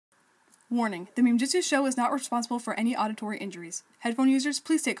Warning, the Meme Jitsu show is not responsible for any auditory injuries. Headphone users,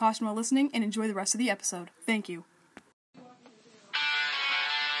 please take caution while listening and enjoy the rest of the episode. Thank you.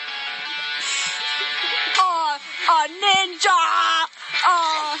 A ninja!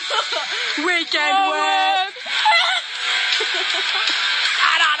 Weekend work!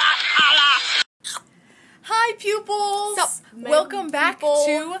 Hi, pupils! Sup, Welcome back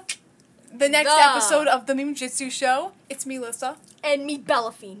to the next episode of the Meme Jitsu show. It's me, Lissa. And me,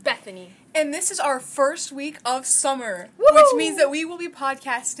 Bethany. And this is our first week of summer, Woo-hoo! which means that we will be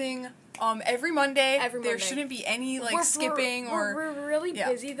podcasting every Monday. There shouldn't be any skipping or we're really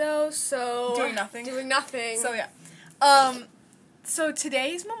busy though, so doing nothing. So yeah. So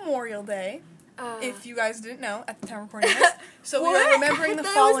today's Memorial Day. If you guys didn't know at the time of recording this, so we were remembering the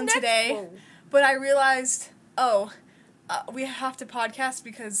fallen today. But I realized, we have to podcast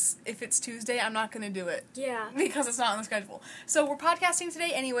because if it's Tuesday, I'm not going to do it. Yeah. Because it's not on the schedule. So we're podcasting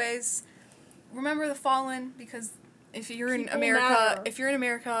today anyways. Remember the fallen, because if you're in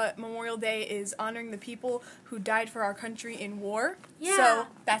America, Memorial Day is honoring the people who died for our country in war. Yeah. So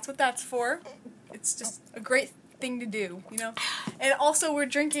that's what that's for. It's just a great thing to do, you know? And also we're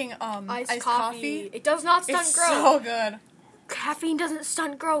drinking iced coffee. It does not stunt It's growth. so good. Caffeine doesn't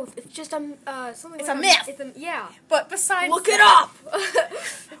stunt growth. It's just something. It's a myth. Yeah. But besides, Look it up.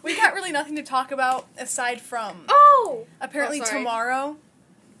 We got really nothing to talk about aside from apparently tomorrow.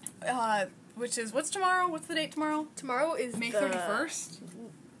 What's tomorrow? What's the date tomorrow? Tomorrow is May 31st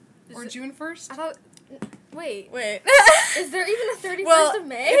or June 1st. I thought. Wait. Is there even a 31st of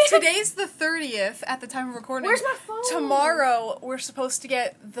May? If today's the 30th at the time of recording, where's my phone? Tomorrow we're supposed to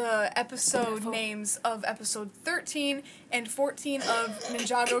get the episode names of episode 13 and 14 of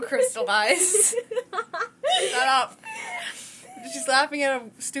Ninjago Crystallized. Shut up. She's laughing at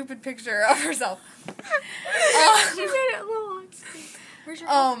a stupid picture of herself. She made it long. Where's your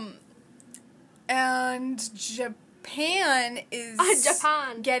phone? And Japan is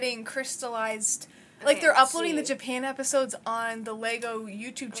getting crystallized. They're uploading the Japan episodes on the Lego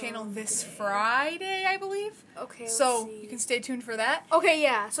YouTube channel this Friday, I believe. Okay, so you can stay tuned for that. Okay,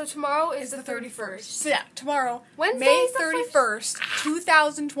 yeah. So tomorrow is the 31st. So yeah, tomorrow, Wednesday May 31st,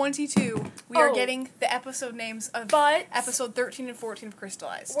 2022, we are getting the episode names of episode 13 and 14 of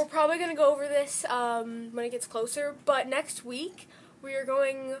Crystallized. We're probably going to go over this when it gets closer, but next week we are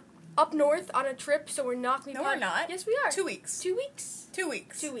going up north on a trip, so we're not going to be... No, we're not. Yes, we are. 2 weeks. 2 weeks? 2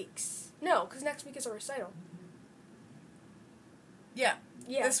 weeks. 2 weeks. No, because next week is our recital. Yeah.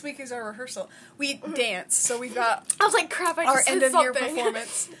 This week is our rehearsal. We dance, so we've got... I was like, crap, I just our said end of year something.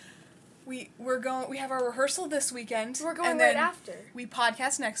 Performance. We have our rehearsal this weekend. We're going and right then after. We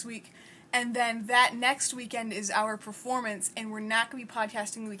podcast next week, and then that next weekend is our performance, and we're not going to be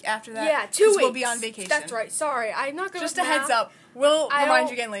podcasting the week after that. Yeah, 2 weeks. We'll be on vacation. That's right. Sorry, I'm not going to... Just a heads up. We'll remind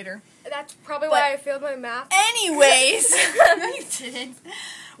you again later. That's probably why I failed my math. Anyways. No, you didn't.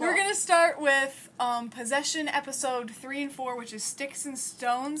 We're going to start with Possession episode 3 and 4, which is Stix and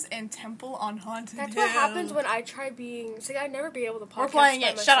Stones and Temple on Haunted That's Hill. what happens when I try being... See, I'd never be able to podcast. We're playing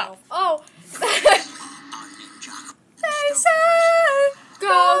it. Myself. Shut up. Oh. They say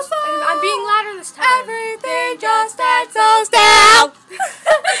Goes. And I'm being louder this time. everything just settles down.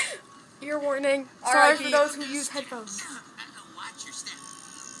 Your warning. Sorry for those who use headphones.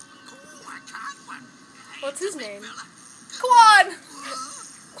 What's his name? Quan.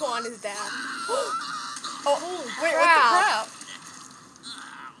 Quan is dad. Wait, what the crap?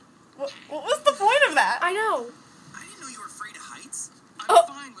 What was the point of that? I know. I didn't know you were afraid of heights. I'm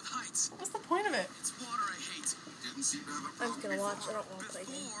fine with heights. What was the point of it? It's water I hate. Didn't seem to have a I'm problem just gonna watch. I before. don't want to play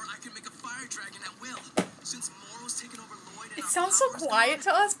games. Before, I can make a fire dragon at will. Since Moro's taken over Lloyd and It our sounds so powers quiet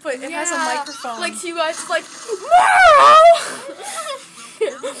to us, but it has a microphone. Like you guys, like Well,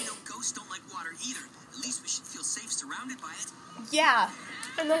 now we know ghosts don't like water either. At least we should feel safe surrounded by it. Yeah.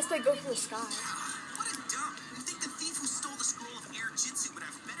 unless they go from the sky. What a dump. You think the thief who stole the scroll of air jitsu would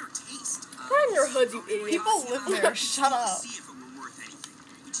have better taste? Put on your hoods, you idiot. People live there. Shut up. See if it were worth anything.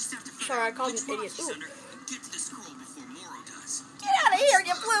 We just have to figure Sorry, I out called which you rock idiot. he's Ooh. under and get to the scroll before Moro does. Get out of here,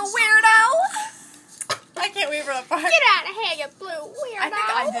 you blue weirdo! I can't wait for that part. Get out of here, you blue weirdo! I think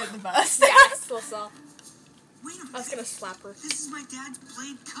I did the best. Yeah, still saw. Wait a minute. I was gonna slap her. This is my dad's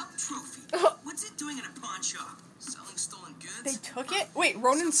Blade Cup trophy. What's it doing in a pawn shop? Selling stolen goods? They took it? Wait,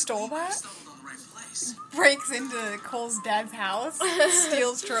 Ronan stole that? Stumbled on the right place. Breaks into Cole's dad's house,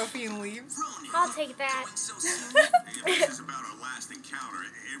 steals trophy, and leaves. Ronan, I'll take that. going so soon? This is about our last encounter.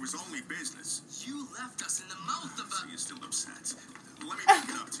 It was only business. You left us in the mouth of So a... you're still upset. Let me make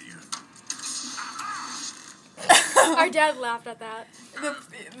it up to you. Our dad laughed at that.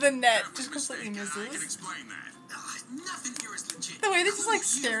 The net just That was a completely mistake. I can misses. explain that. Nothing here is legit. The way they just like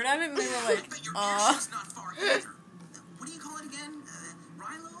stared at it and they were like, Bet your airship's not far either. What do you call it again?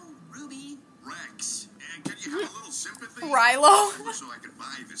 Rilo? Ruby? Rex, and can you have a little sympathy? Rilo. So I could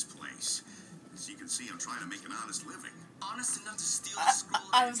buy this place. As you can see, I'm trying to make an honest living. Honest enough to steal the scroll?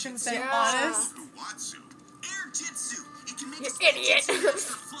 I was gonna say Yeah. honest. Who wants to? Air Jitsu. It can make You us idiot.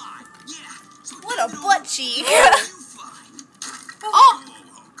 faster fly. Yeah. So What think a it butt over. cheek. You fly. Oh,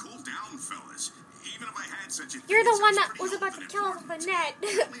 Whoa, cool down, fellas. Even if I had such a thing, you're the it one sounds that pretty was about to open kill us and with a net.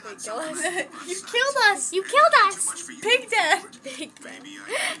 They kill us. You killed us. You killed Too us. much for you. Pig dead. Big Maybe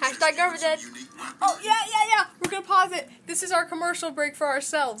I can Hashtag just garbage give you dead. some unique weapons. Oh, yeah. We're going to pause it. This is our commercial break for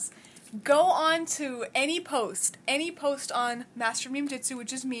ourselves. Go on to any post on Master Meme Jitsu,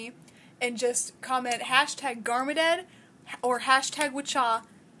 which is me, and just comment hashtag Garmaded or hashtag Wacha,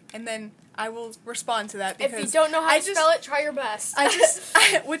 and then I will respond to that. If you don't know how to spell it, try your best.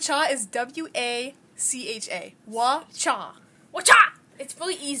 Wacha is Wacha. Wacha. Wacha! It's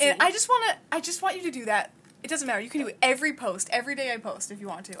really easy. And I just want you to do that. It doesn't matter. You can do every day I post if you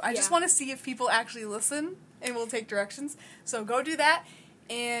want to. I just want to see if people actually listen and will take directions. So go do that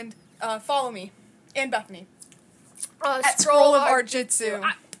and follow me and Bethany at Scroll of Art Jitsu.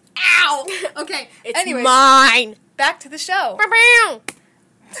 Ow! Okay. It's Anyways, mine. back to the show. Bow-bow.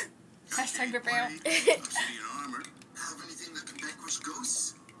 Hashtag Bip Obsidian armor. Have anything that can vanquish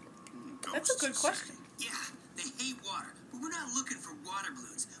ghosts? That's a good Ghosts, question. Yeah, they hate water, but we're not looking for water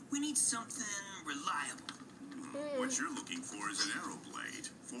balloons. We need something reliable. What you're looking for is an arrow blade,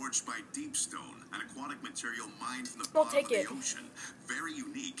 forged by deep stone, an aquatic material mined from the We'll bottom take of the it. ocean. Very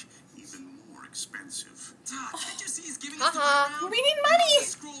unique, even more expensive. Can't you see he's giving us the Uh-huh. runaround? We need money.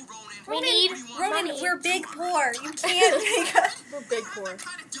 Scroll, Ronan. We need What do you want? Ronan, money. we're big poor. You can't make us. We're big Have poor. that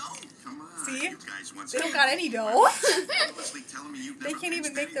kind of dough. Come on, See? you guys want They don't some- got any dough. Honestly telling me you've They never can't even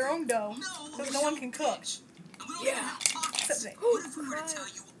pitched make their own dough. No, Because no one can cook. We don't even Yeah. have pockets. Except me. What if we were to tell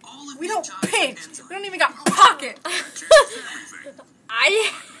you all of We your don't job pinch. depends on We don't even got pockets. anything. Everything.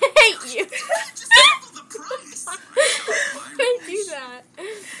 I hate you. just double the price. Can't do that.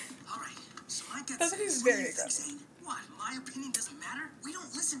 All right, so I got Bethany's this. very What do you aggressive. think? What? My opinion doesn't matter. We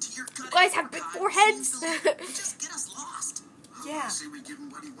don't listen to your gut. You guys have big God, foreheads. seems to like- just get us lost. Yeah. I say we give him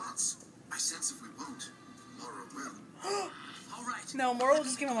what he wants. I sense if we won't, Laura will. All right. No, Mora will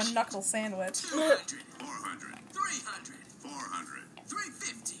just give him a knuckle sandwich. 200, 400, 300, 400,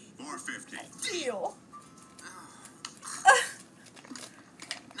 350. 450. Deal.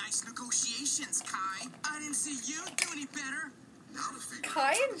 Nice negotiations, Kai. I didn't see you do any better. Now to figure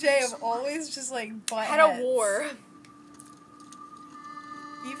Kai and Jay have always just like butt Had a heads. war.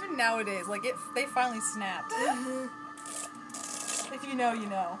 Even nowadays, like they finally snapped. If you know, you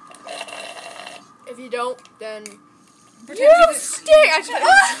know. If you don't, then Pretend you you didn't- stink. I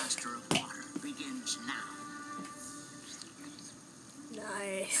Master of water begins now.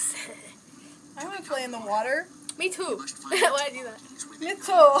 Nice. I want to play in the water. Me too. Why I do that? Me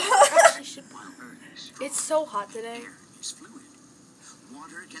too. I should. While Earth is It's so hot today. air is fluid.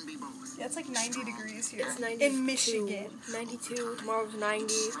 Water can be both. Yeah, it's like 90 degrees here. It's 92. In Michigan. 92. Tomorrow's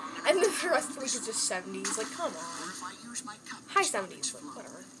 90. And then the rest of the week is just 70s. Like, come Or on. if I use my cup, High 70s, but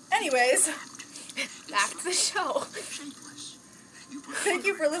whatever. Anyways, Back to the show. shapeless. You put thank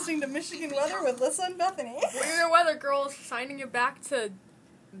you for listening to Michigan Weather with Lissa and Bethany. We're your weather girls, signing you back to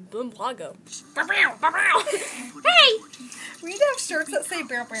Blimplago. Hey! We need to have shirts that say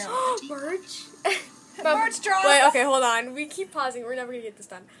bow bow. Merch. Merch drop. Wait, okay, hold on. We keep pausing. We're never gonna get this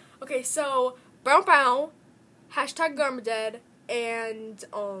done. Okay, so bow bow, hashtag Garmadead, and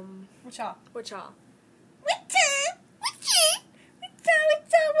What's up? Wacha.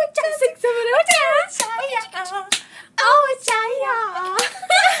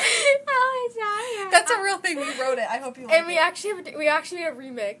 That's a real thing. We wrote it. I hope you like And we it. actually made a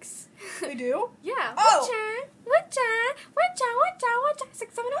remix. We do? Yeah. Oh. Wacha.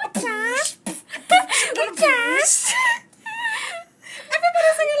 6, 7, Wacha. Everybody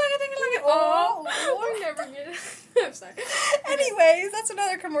sing it. Oh. We're never gonna. I'm sorry. Anyways, that's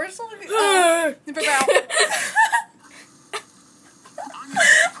another commercial. Not again.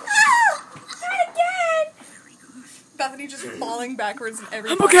 Bethany just falling backwards in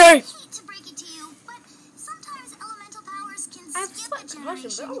every. Okay. I hate to break it to you, but sometimes elemental powers can I have skip slight a concussion,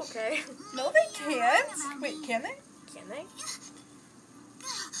 generation. but I'm okay. No, they can't. Wait, can they? Can they?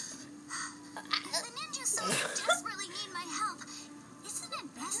 The ninjas so desperately need my help. Isn't it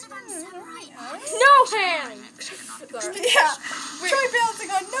best if I'm samurai? No hands. Sorry. Yeah. Try balancing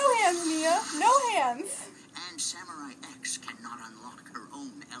on no hands, Mia. No hands. And Samurai X cannot unlock her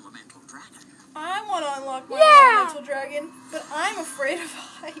own elemental dragon. I want to unlock my Yeah. elemental dragon, but I'm afraid of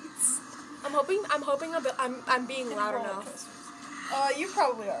heights. I'm hoping I'm being loud enough. You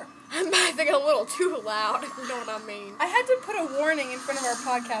probably are. I think I'm a little too loud, if you know what I mean. I had to put a warning in front of our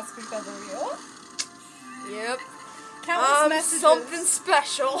podcast because of you. Yep. Countless messages. Something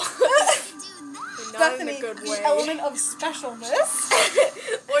special. Not Bethany, in a good way. the element of specialness.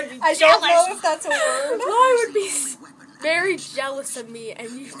 Would be I jealous. don't know if that's a word. I would be very jealous of me and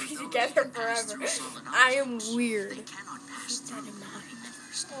you'd be together forever. I am weird.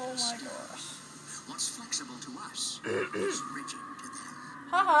 Oh my gosh. What's flexible to us is rigid to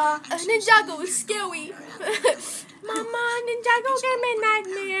them. Haha. Ninjago is scary. Mama, Ninjago gave me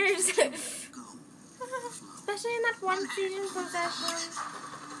nightmares. Especially in that one scene in Possession.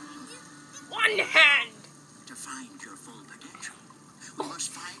 One hand! To find your full potential, we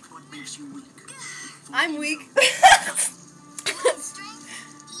must find what makes you weak. I'm weak. Strength?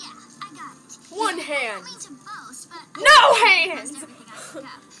 Yeah, I got it. One hand. I mean to boast, but No hands! Everything I pick up.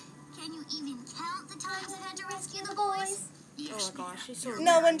 Can you even count the times I had to rescue the boys? Oh my gosh, she's so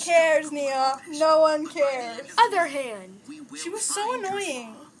No one cares, Nia. No one cares. Other hand. She was so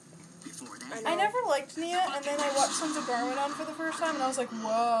annoying. I never liked Nia, and then I watched Sons of Garmadon for the first time, and I was like,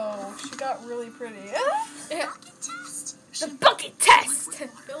 whoa, she got really pretty. The bucket test!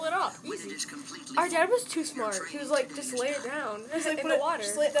 Fill it up. Easy. Our dad was too smart. He was like, just lay it down in the water.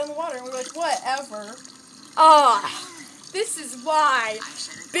 Just lay it down in the water, and we were like, whatever. This is why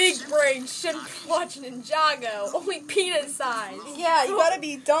big brain shouldn't watch Ninjago. Only peanut size. Yeah, you gotta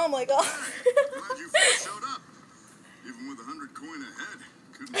be dumb like, Glad you folks showed up. Even with 100 coin ahead,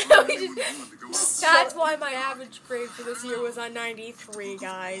 couldn't find anyone willing to go out. That's why my average grade for this year was a 93,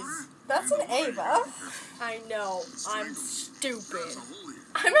 guys. That's an A, Beth. I know. I'm stupid. That's a whole year.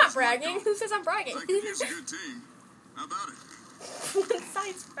 I'm not bragging. Who says I'm bragging? I could use a good team. How about it? One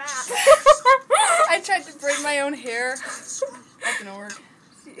size fat. I tried to braid my own hair. That didn't work.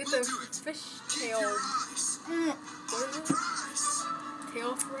 It's a fishtail. What is it?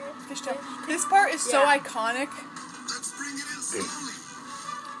 Tail thread? Fishtail. This part is so iconic. Let's bring it in slowly.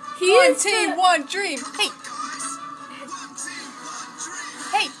 One team, one dream. Hey, One team, one dream.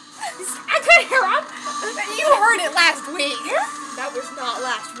 hey. I couldn't hear him. You heard it last week. That was not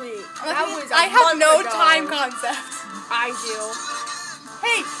last week. That was a I have month no ago. time concept. I do.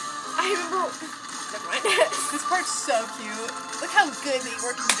 Hey, I remember. Never mind. this part's so cute. Look how good they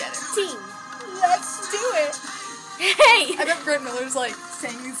work together. Team. Let's do it. Hey. I bet Grant Miller's like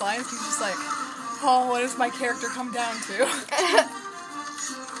saying these lines. He's just like, oh, what does my character come down to?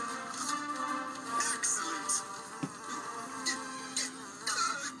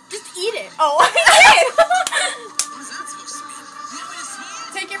 Just eat it. Oh, What is that supposed to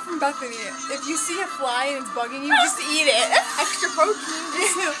mean? take it from Bethany. If you see a fly and it's bugging you, just eat it. Extra protein.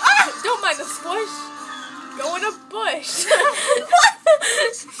 Don't mind the squish. Go in a bush.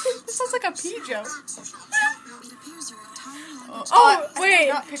 This sounds like a pea joke. It appears you're entirely Oh, I wait.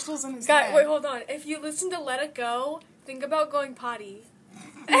 got pixels in his God, head. wait, hold on. If you listen to Let It Go, think about going potty.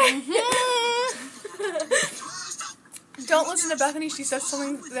 Don't listen to Bethany. She says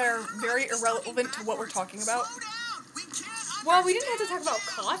something that are very irrelevant to what we're talking about. Well, we didn't have to talk about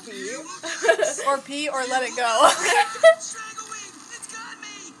coffee. Or pee or let it go.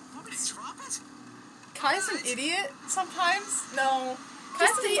 Kai's an idiot sometimes. No. Kai's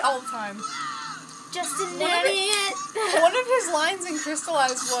an idiot all the time. Just an idiot. One of his lines in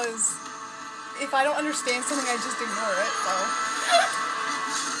Crystallized was, if I don't understand something, I just ignore it, so.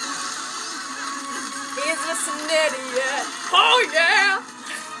 He's just an idiot. Oh, yeah.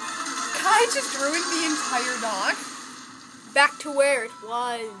 Kai just ruined the entire dock Back to where it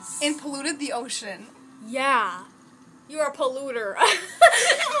was. and polluted the ocean. Yeah. You're a polluter.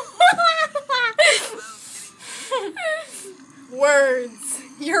 Words.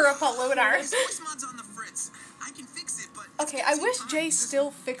 You're a polluter. Voicemod's on the fritz. I can fix it, but Okay, I wish Jay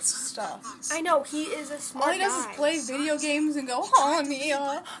still fixed stuff. I know, he is a smart All he does guy. is play video games and go, oh,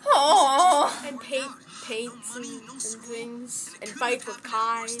 Nia, oh. And paints and things. And fights with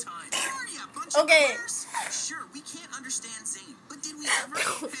Kai. Okay. Sure, we can't understand Zane, but did we ever?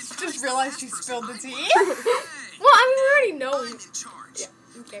 Just realized you spilled the tea. Well, I mean, we already know. I'm in charge.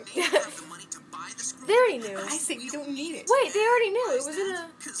 Yeah, okay. They don't have the money to buy the scroll. They already knew. I say we don't need it. Wait, they already knew. It was in a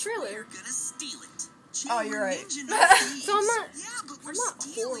We're trailer. gonna steal it. Oh, you're right. Ninja, not thieves. So I'm not- Yeah, but we're I'm not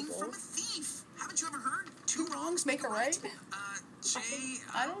stealing horrible. from a thief. Haven't you ever heard? Two wrongs make a right? Jay.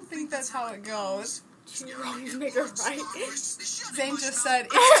 I don't think that's how it goes. Two wrongs make a right. Zane just said,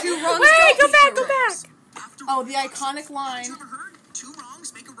 it's two wrongs Wait, don't go make back, a go right. back. Oh, the iconic line. Haven't you ever heard? Two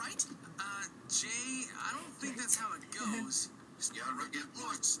wrongs make a right? Jay, I don't think that's how it goes. Shut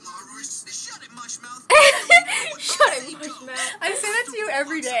it, Mushmouth. Shut it, Mushmouth. I say that to you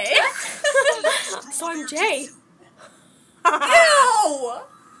every day. So I'm Jay. Ew!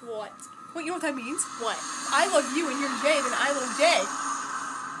 What? Wait, you know what that means? What? I love you and you're Jay, then I love Jay.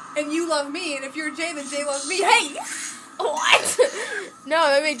 And you love me, and if you're Jay, then Jay loves me. Hey! What?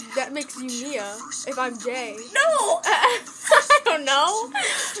 No, that makes you Nia. If I'm Jay. No! I don't know.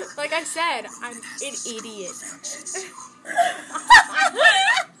 Like I said, I'm an idiot.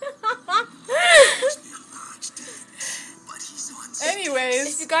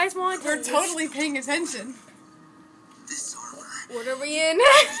 Anyways, If you guys want, we're totally paying attention. What are we in?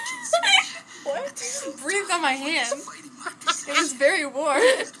 What? Breathed on my hand. It was very warm.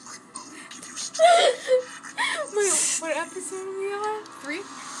 Wait, what episode are we on? 3?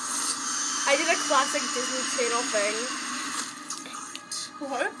 I did a classic Disney Channel thing.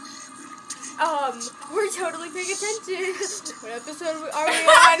 What? We're totally paying attention. What episode are we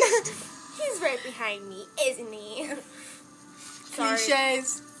on? He's right behind me, isn't he? Sorry.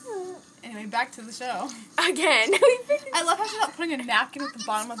 Cliches. Anyway, back to the show. Again. I love how she thought putting a napkin at the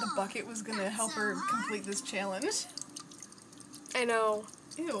bottom of the bucket was gonna help her complete this challenge. I know.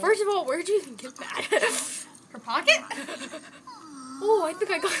 Ew. First of all, where'd you even get that? Her pocket? Oh, I think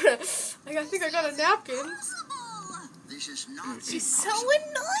I got a napkin. She's so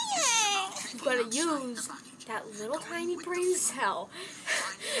annoying. You gotta use that little tiny brain cell.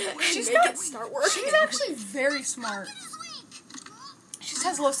 She's Make it start working. She's actually very smart. She just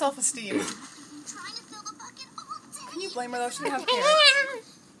has low self-esteem. Can you blame her though? She didn't have parents.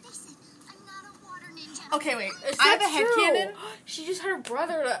 Okay, wait. I have a headcanon. She just had her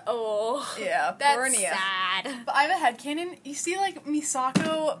brother to... Oh. Yeah, That's poor Nia. sad. But I have a headcanon. You see, like,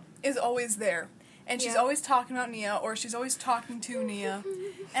 Misako is always there. And she's always talking about Nia, or she's always talking to Nia.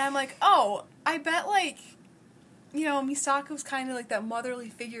 And I'm like, oh, I bet, like, you know, Misako's kind of like that motherly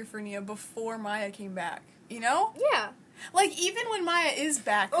figure for Nia before Maya came back. You know? Yeah. Like, even when Maya is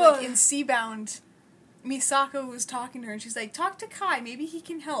back, like, in Seabound, Misako was talking to her, and she's like, talk to Kai, maybe he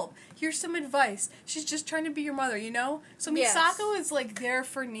can help. Here's some advice. She's just trying to be your mother, you know? So Misako is, like, there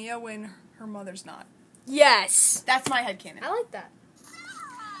for Nia when her mother's not. Yes. That's my headcanon. I like that.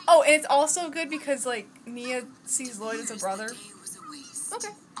 Oh, and it's also good because, like, Nia sees Lloyd as a brother.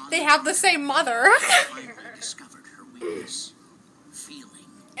 Okay. They have the same mother.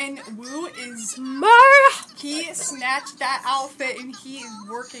 And Wu is... He snatched that outfit and he is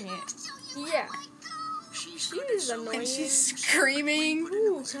working it. Yeah. She's annoying. And she's screaming.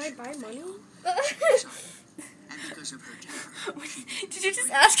 Ooh, can I buy money? Did you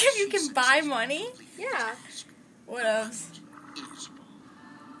just ask if you can buy money? Yeah. What else?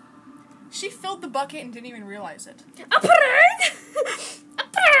 She filled the bucket and didn't even realize it.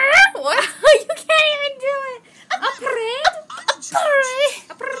 What? You can't even do it.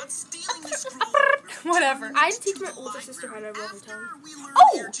 Whatever. I teach my older sister how to roll her tongue.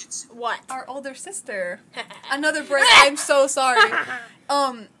 Oh! What? Our older sister. Another break. I'm so sorry.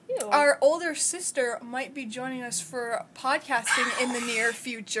 Our older sister might be joining us for podcasting in the near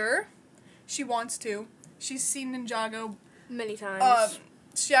future. She wants to. She's seen Ninjago Many times.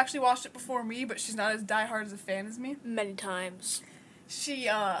 She actually watched it before me, but she's not as diehard as a fan as me. Many times. She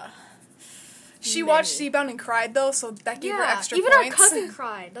watched Seabound and cried though, so that gave her extra even points. Our cousin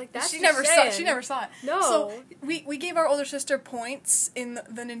cried. Like that's She never saw it. No. So we gave our older sister points in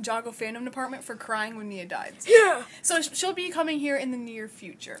the Ninjago fandom department for crying when Nia died. Yeah. So she'll be coming here in the near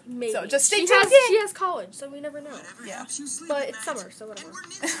future. Maybe. So just stay she tuned. She has college, so we never know. Yeah. But it's summer, so whatever.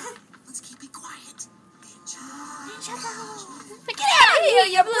 Let's keep it quiet. Get out of here,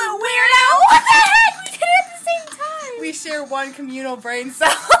 you blue weirdo! What the heck? We did it at the same time. We share one communal brain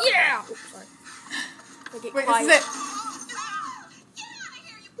cell. Yeah. Oops, sorry. Wait, this is it.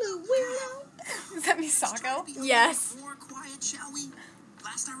 Blue weirdo. Is that Misako? Yes. More quiet, shall we?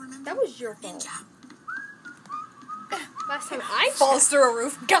 Last I remember, That was your fault. Last time I Falls through a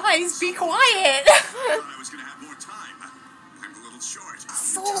roof. Guys, be quiet! I was gonna have more time. I'm a little short.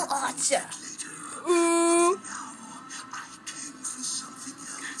 Soul Archer. Ooh.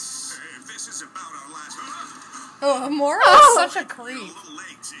 If this is about our last... Oh, Mora is such a creep.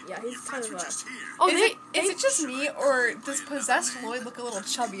 Yeah, he's kind of a... Just here. Oh, Is it just me, or does possessed Lloyd look a little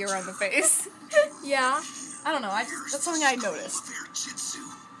chubby around the face? Yeah. I don't know. That's something I noticed.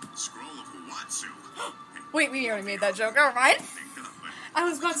 Scroll of Huatsu. Wait, we already made that joke. Never mind. I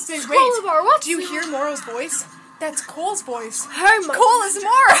was about to say, Scroll of our wait. what? Do you hear Moro's voice? That's Cole's voice. Hey, Cole is Moro.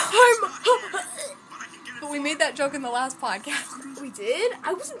 But I can get it. But we made that joke in the last podcast. We did?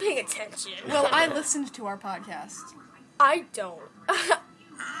 I wasn't paying attention. Well, I listened to our podcast. I don't.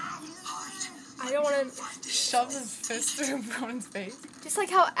 I don't want And Shove his fist through Ronan's face. just like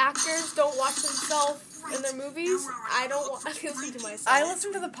how actors don't watch themselves in their movies, I don't listen to myself. I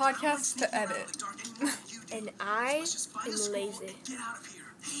listen to the podcast to edit. And I am lazy. Get out of here.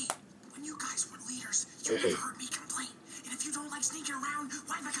 Hey, when you guys were leaders, you never heard me complain. And if you don't like sneaking around,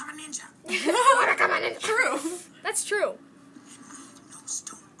 why become a ninja? True. That's true. No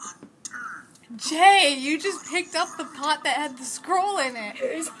stone unturned. Jay, you just picked up the pot that had the scroll in it.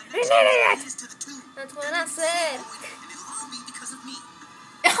 He's an idiot. It is to the tomb. That's what I said. And it'll all be because of me.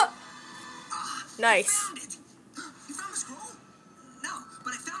 Nice. Found it. You found the scroll? No,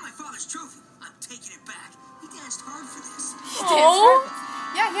 but I found my father's trophy. I'm taking it back. He danced hard for this. Oh,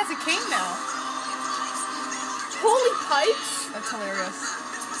 Yeah, he has a cane now. holy pipes. That's hilarious.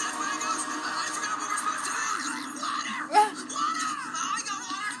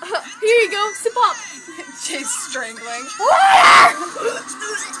 Here you go, sip up. Jay's strangling.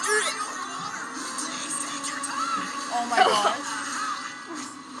 Oh my god.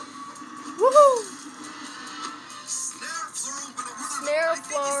 Woohoo. Snare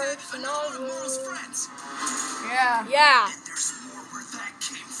floor, Morrow's snore. friends. Yeah. Yeah, And there's more where that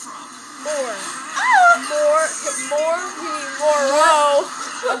came from. more. More, you mean Moro.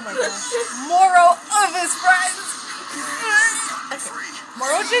 Oh my gosh. Moro of his friends.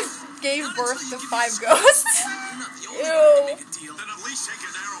 Moro just gave birth to 5 ghosts. Ew, Then at least take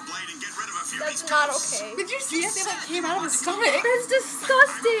his arrow blade and get rid of a few that's not okay. Did you see it? They like came out of his stomach. That's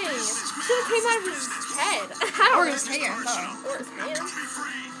disgusting. Should have came out of his head. I Or don't his hand. Oh. Or his hand.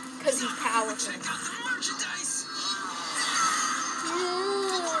 Because he's powerful. merchandise.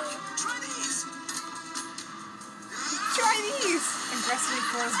 Try these. Try these. Aggressively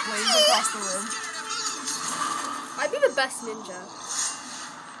throws blades across the room. I'd be the best ninja.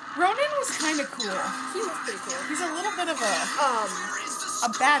 Ronan was kind of cool. He was pretty cool. He's a little bit of a A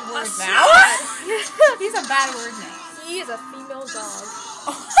bad word now. slut. He's a bad word now. He is a female dog.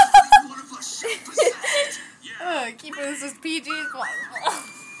 Keep this as PG as possible.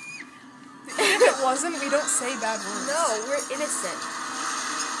 If it wasn't, we don't say bad words. No, we're innocent.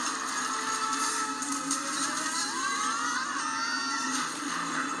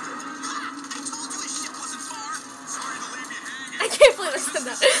 I can't believe I said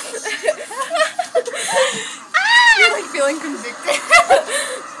that. You're like feeling convicted.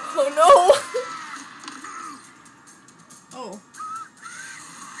 Oh no. Oh.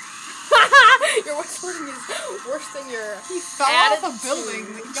 Your whistling is worse than your He fell off a attitude. building.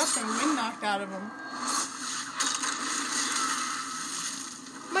 He got the wind knocked out of him.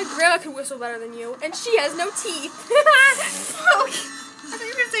 My grandma can whistle better than you, and she has no teeth. I thought you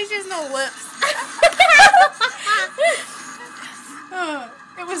were gonna say she has no lips.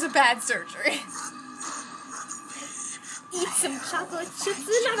 It was a bad surgery. Eat some chocolate chips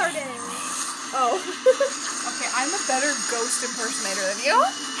another day. Oh. Okay, I'm a better ghost impersonator than you.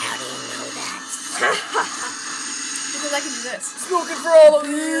 How do you know that? Because I can do this. Smoking for all of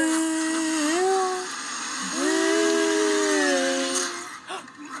you.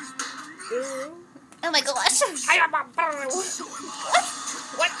 Oh my gosh.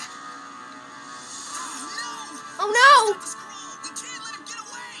 What? Oh no!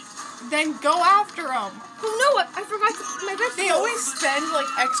 Then go after him. Oh no! I forgot to put my vegetables. They always spend like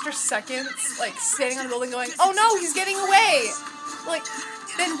extra seconds like standing on the building going, oh no, he's getting away. Like,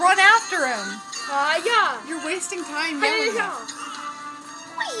 then run after him. Yeah. You're wasting time yelling. Oh,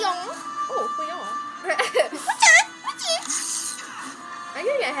 I'm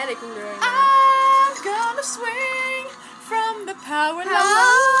gonna get a headache from doing that. I'm gonna swing from the power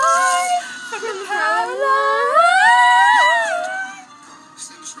line. From the power line.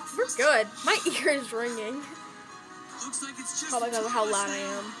 We're good. My ear is ringing. Looks like it's just Oh my god, how loud I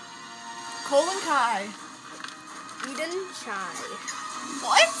am. Colin Kai. Eden Chai.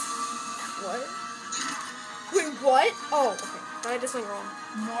 What? What? Wait, what? Oh, okay. I did something wrong.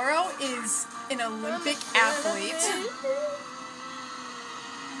 Moro is an Olympic athlete.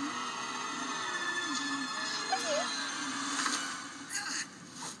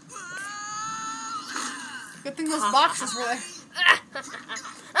 Good thing those boxes were there.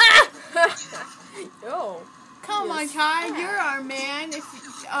 Yo. Come on, Kai, you're our man.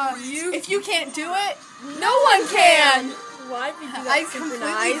 If you can't do it, No one can! Why did you do that I completely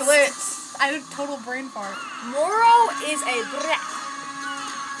synchronized? glitched. I had a total brain fart. Moro is a brat.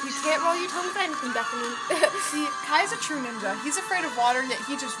 You can't roll your tongue with anything, Bethany. See, Kai's a true ninja. He's afraid of water, yet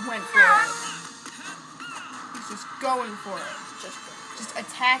he just went for it. He's just going for it. Just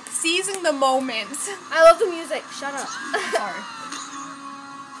attack, seizing the moment. I love the music. Shut up. Sorry.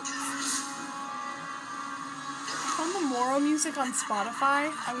 I found the Tomorrow music on Spotify.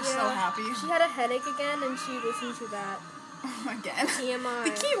 I was so happy. She had a headache again, and she listened to that. Again. TMI.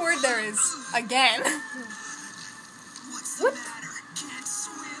 The key word there is again. What's the matter? Can't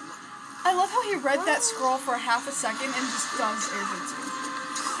swim. I love how he read that scroll for half a second and just does airbending.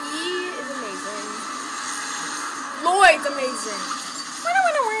 He is amazing. Lloyd's amazing.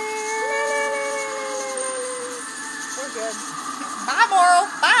 We're good. Bye, Moral.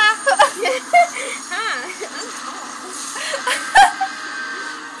 Bye. Hi, I'm tall.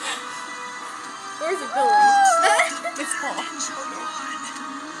 Where's it going? It's Paul.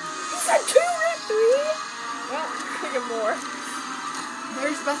 Is that 2 or 3? Well, I get more.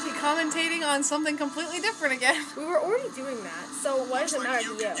 There's Buffy commentating on something completely different again. We were already doing that, so why does it matter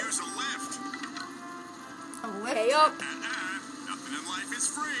to you? Use a lift. A lift? Pay up. Nothing in life is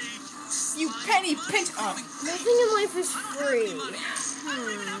free. You penny pinch up. Nothing in life is free.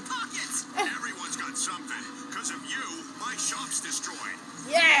 Everyone's got something. Because of you, my shop's destroyed.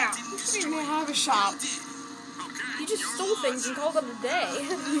 Yeah. You don't even have a shop. Okay. You just stole things and called it a day.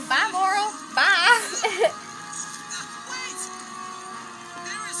 Bye, Moral. Bye. Wait!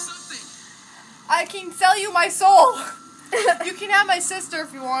 There is something. I can sell you my soul. You can have my sister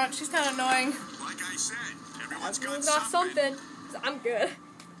if you want. She's kind of annoying. Like I said, everyone's Everyone's got got something. I'm good.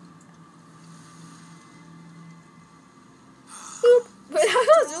 Boop. But I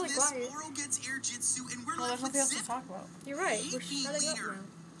was really quiet. Moro gets air jitsu and we're Well, left there's with nothing else to Zip. talk about. You're I right. hate We're being shutting up leader, now.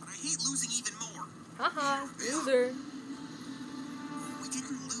 but I hate losing even more. Haha. Loser. We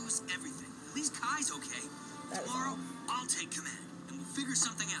didn't lose everything. At least Kai's okay. That is Tomorrow, I'll take command, and we'll figure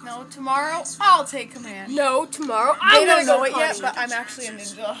something out. No, tomorrow I'll take command. No, tomorrow They I'm don't gonna know go it yet, potty. but I'm actually a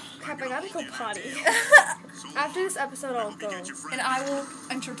ninja. Crap, I gotta go potty. After this episode, I'll go. And I will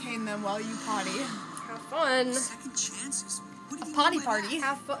entertain them while you potty. Have fun. Second chances. What do A you potty mean by party. that?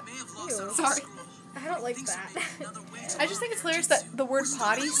 Have fun. I may have lost Ew. out on Sorry. school. I don't like Things that. may be another way I just think it's hilarious that the word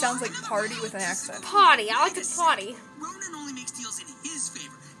potty sounds like party with an accent. Potty. I like to potty. Ronan only makes deals in his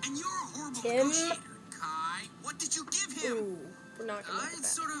favor, and you're a horrible Tim. negotiator. Kai, what did you give him? Ooh, we're not gonna I look at that.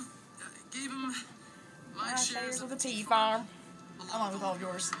 sort of gave him my shares Shares of with the a tea tea farm. Along with all of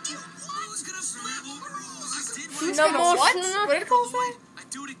yours. Who's gonna flip? I did what Who's I gonna No, what? no. What did Cole say? I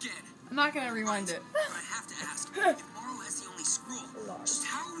do it again. I'm not gonna rewind it. But I have to ask, if Moro has the only scroll, Lord. just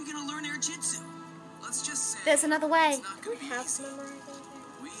how are we gonna learn air jitsu? Let's just say There's another way. it's not Do gonna we be have easy. to memorize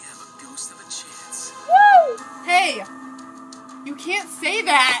anything? We have a ghost of a chance. Woo! Hey! You can't say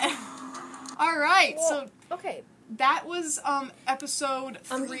that! Alright, so Okay. that was episode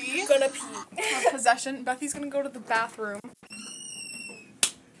I'm 3 gonna pee. of Possession. Bethy's gonna go to the bathroom.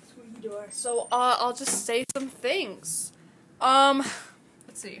 So I'll just say some things. Let's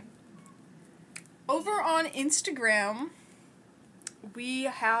see. Over on Instagram, we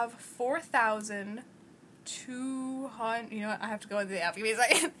have 4,200. You know what? I have to go into the app. Give me a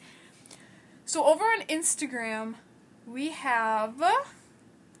second. So over on Instagram, we have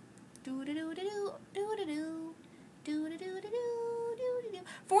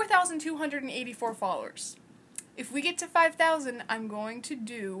 4,284 followers. If we get to 5,000, I'm going to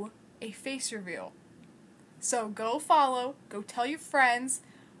do a face reveal. So go follow, go tell your friends.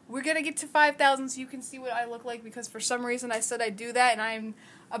 We're going to get to 5,000 so you can see what I look like, because for some reason I said I'd do that, and I am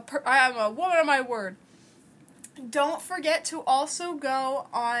a woman of my word. Don't forget to also go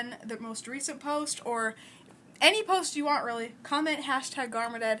on the most recent post, or any post you want really. Comment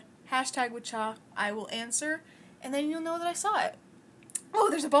 #Garmaded, #Wacha. I will answer, and then you'll know that I saw it. Oh,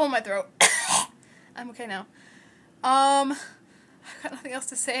 there's a bone in my throat. I'm okay now. I've got nothing else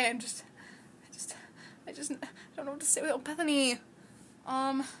to say. I don't know what to say without Bethany.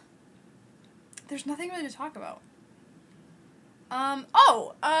 There's nothing really to talk about.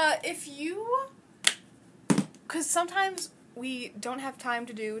 If you, because sometimes we don't have time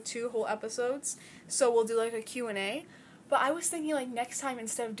to do 2 whole episodes, so we'll do like a Q&A, but I was thinking like next time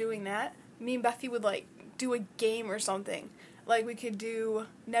instead of doing that, me and Bethy would like do a game or something. Like we could do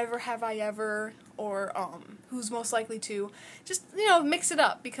Never Have I Ever, or Who's Most Likely To. Just, mix it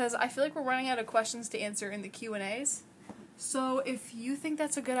up, because I feel like we're running out of questions to answer in the Q&As. So if you think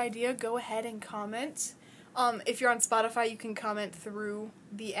that's a good idea, go ahead and comment. If you're on Spotify, you can comment through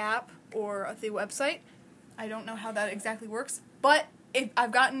the app or the website. I don't know how that exactly works, but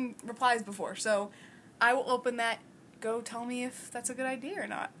I've gotten replies before, so I will open that. Go tell me if that's a good idea or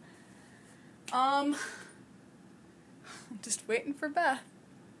not. I'm just waiting for Beth.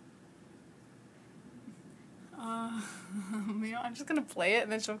 I'm just gonna play it,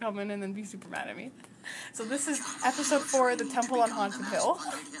 and then she'll come in and then be super mad at me. So this is episode 4 of The Temple on Haunted Hill.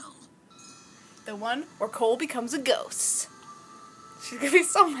 The one where Cole becomes a ghost. She's gonna be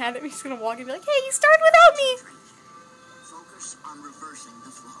so mad at me. She's gonna walk in and be like, "Hey, you started without me!" course on reversing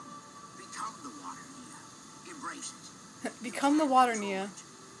the flow. Become the water, Nia. Embrace it. Become the water, Nia.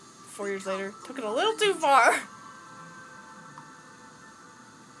 4 years later. Took it a little too far.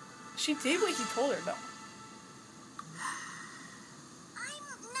 She did what he told her, though. I'm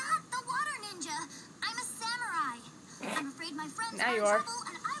not the water ninja. I'm a samurai. I'm afraid my friends Now are you in are. trouble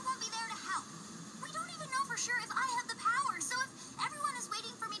and I won't be there to help. We don't even know for sure if I have the power, so if everyone is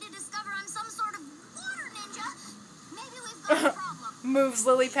waiting for me to discover I'm some sort of water ninja, maybe we've got a problem. Moves,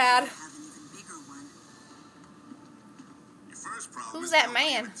 lily pad. Have an even bigger one. Your first problem Who's is that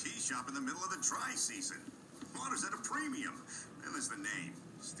opening man? a tea shop in the middle of the dry season. Water's at a premium. Then there's the name,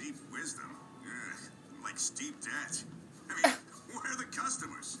 Steep Wisdom. Ugh, like steep debt. I mean, where are the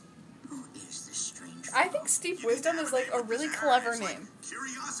customers? Who is this strange I think Steep Wisdom is like a really clever It's like name.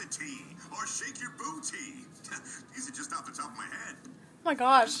 Curiosity or Shake Your Booty. These are just off the top of my head. Oh my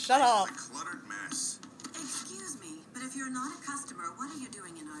gosh, shut up. It's a cluttered mess. Excuse me, but if you're not a customer, what are you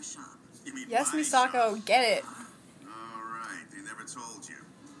doing in our shop? You mean Yes, my Misako, shop? get it. All right, they never told you.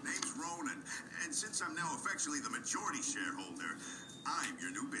 Name's Ronan, and since I'm now officially the majority shareholder, I'm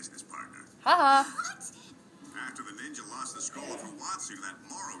your new business partner. Haha. After the ninja lost the scroll of Huwatsu to that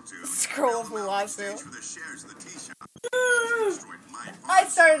Moro dude, Scroll of Bell now makes Huwatsu. stage for the shares of the tea shop. Destroyed my I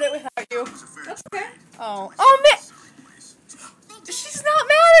started it without you. It was a fair That's trade. okay. Oh. My Oh, man. selling place. She's not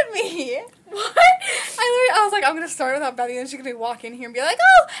mad at me. What? I was like, I'm gonna start without Betty, and she's gonna walk in here and be like,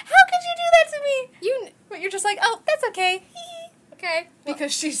 oh, how could you do that to me? But you're just like, oh, that's okay. Okay.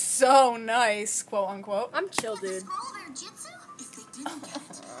 Because she's so nice, quote unquote. I'm chill, The dude. scroll of their jutsu? If they didn't get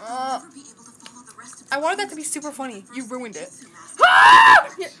it, Uh, they'll never be able to follow the rest of the I wanted that to be super funny. You ruined it.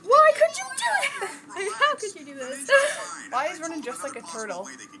 Yeah, why could you do that? How could you do this? Fine. Why I is Ronan told just like a another possible turtle?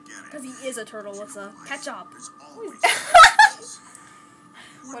 way they could get it. Because he is a turtle, Lissa. Catch up. There's always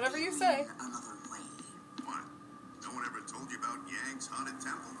Whatever you say. Another way. What? No one ever told you about Yang's haunted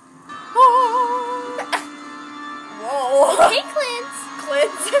temple? Whoa. Hey, Clint.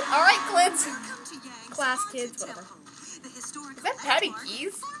 All right, Clint. Welcome to Yang's Class Haunted kids, whatever. Temple, the historical Is that Patty landmark and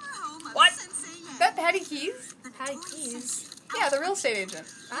Keys? former home of What? Sensei Yang. Is that Patty Keys? The Patty notorious Keys? Sensei Yeah, the real estate agent.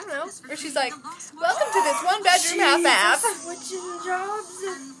 I don't know. Where she's like, welcome to this one-bedroom half-bath. Switching jobs.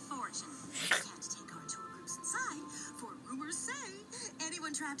 Unfortunately, we can't take our tour groups inside, for rumors say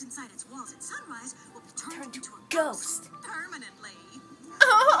anyone trapped inside its walls at sunrise will be turned into a ghost permanently.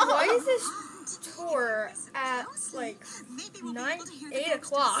 Why is this tour at like Maybe we'll 9, be able to hear the 8 ghost of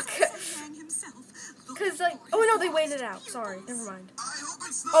o'clock? Sensei Yang himself. Because like, oh no, they waited out. Sorry, never mind. I hope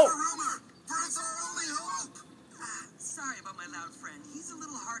it's not Oh. a rumor, for it's our only hope. Sorry about my loud friend. He's a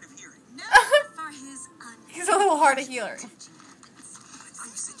little hard of hearing. No, for his He's a little hard of hearing. I thought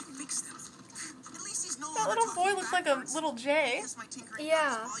you said you mixed them. At least he's no That longer little boy talking looks like a backwards. little J. Guess my tinkering Yeah.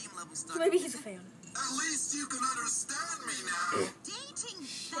 got his volume level So stuck. maybe he's a fan. At least you can understand me now. dating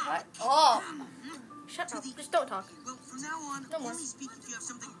Shut back. up. Shut up. Just don't talk. Well, from now on, No more. only speak if you have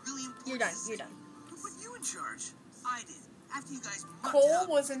something really important. You're done. to say. You're done. Who put you in charge? I did. After you guys mucked Cole up,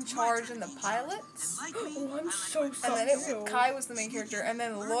 was in it's my charge turn in the to be in charge. pilots. And like me, Oh, I I'm like so my And sorry. then So- Kai was the main character, and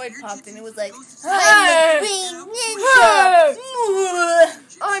then Lloyd popped in and was like, Hey! I'm the Hey!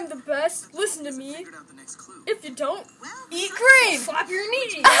 ninja. I'm the best. Listen to me. Figured out the next clue. If you don't, Well, Eat cream. slap your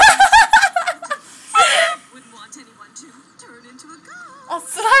knee. Wouldn't want anyone to turn into a ghost. I'll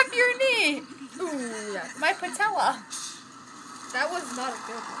slap your knee. Ooh, yeah. My patella. That was not a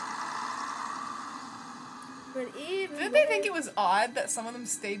good one. But even Didn't they think it was odd that some of them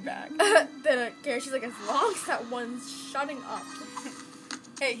stayed back? they don't care. She's like, as long as that one's shutting up.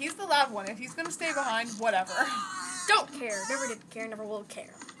 Hey, he's the loud one. If he's gonna stay behind, whatever. Don't care. Never did care. Never will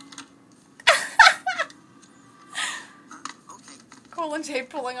care. okay. Cole and Jay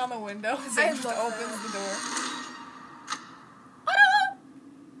pulling on the window as I he just love opens that. the door. Oh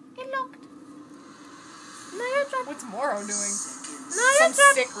no! It locked. No, you're trapped. What's Moro doing? No, Some you're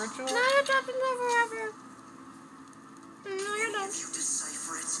trapped. sick ritual? No, you're trapped in there forever. No, you're done. If you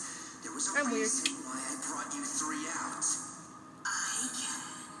decipher it, there was a I'm weird. reason why I brought you three out. I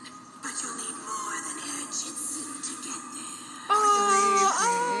can, but you'll need more than air jitsu to get there. Oh,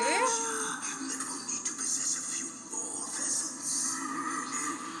 Creepy. Then we'll need to possess a few more vessels.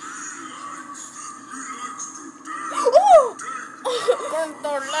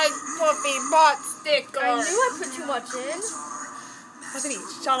 Don't like puppy butt stickers. I knew I put too much in. Bethany,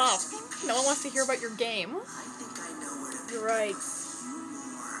 shut up. No one wants to hear about your game. I think I know where to You're right. few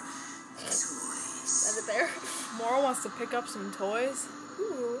more toys. End it there. Moro wants to pick up some toys.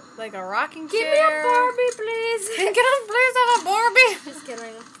 Ooh. Like a rocking Give chair. me a Barbie, please. Can I please have a Barbie? Just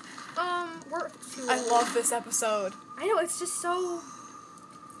kidding. We're too I old. love this episode. I know, it's just so...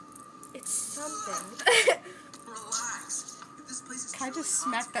 It's something. Relax. tried to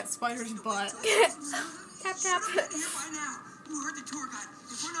smack that spider's butt. Tap, tap. Here by now. You heard the tour guide.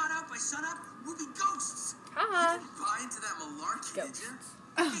 If we're not out by sunup, we'll be ghosts. Haha. Buy into that malarkey, did Ghosts. you?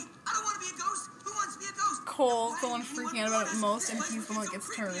 Hey, I don't want to be a ghost. Who wants to be a ghost? Cole, the one freaking out about it most, and he's the one that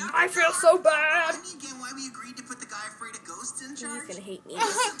gets turned. I feel so bad. Can you get why we agreed to put the guy afraid of ghosts in He's charge? gonna hate me.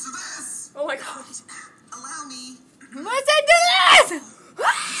 Listen to this. Oh my god. Allow me. What's that do this? It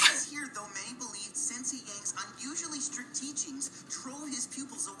says here, though many believed Sensei Yang's unusually strict teachings drove his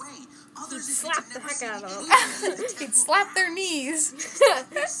pupils away. Others He'd slap the heck out of them. He'd slap their knees.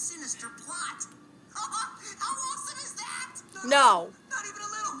 This sinister plot. How awesome is that? No. Not even a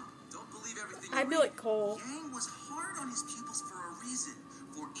little. Don't believe everything you I'd be read. like Cole. Yang was hard on his pupils for a reason.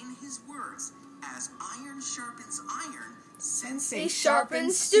 For in his words, as iron sharpens iron, Sensei They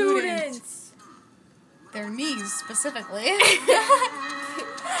sharpen students. Their knees, specifically.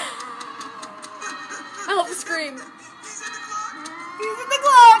 I love the scream. he's in the clock. He's in the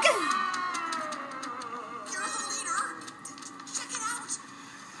clock. You're the leader. Check it out.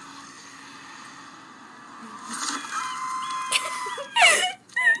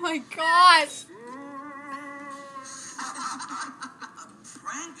 Oh my gosh.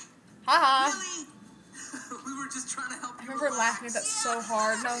 Prank? Haha. Really? We were just trying to help I you remember relax. laughing at that so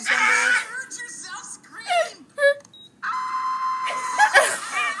hard when I was I younger. heard yourself scream.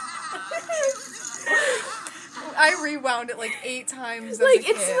 I rewound it like 8 times as a Like,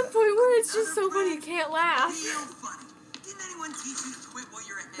 kid. it's to the point where it's just so funny you can't laugh. Real funny. Didn't anyone teach you to quit while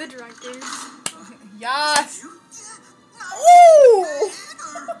you're ahead? The directors. Yes. You did? No. Ooh.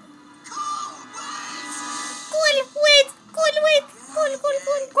 Either. Cole,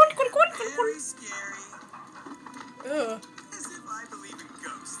 Very scary. Ugh. As if I believe in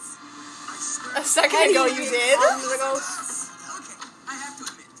ghosts. I swear. A second ago you did. Okay, I have to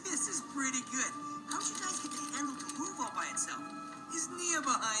admit, this is pretty good. How'd you guys get the handle to move all by itself? Is Nia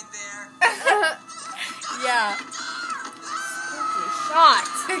behind there? Yeah. Shot.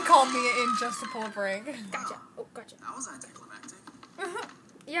 They called me in just to pull a prank. Gotcha. Oh, gotcha. That was anticlimactic.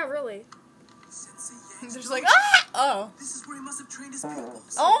 Yeah, really. Sensei They're Yang's just like, village. ah! Oh. This is where he must have trained his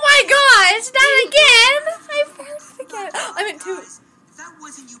pupils. Oh my gosh, not again! I've heard it again. I meant two. Guys, if that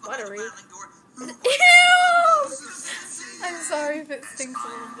wasn't you behind the Buttery. rattling door, who was Ew! Sensei I'm sorry if it stinks a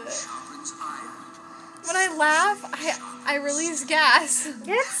little bit. Sharpens iron. When I laugh, I release gas.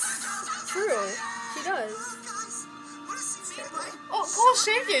 Yes. True. She does. Guys, what does he mean by Oh, Cole's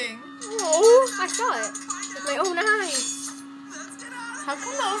shaking. Oh, I saw it. With my own eyes. let's get out? How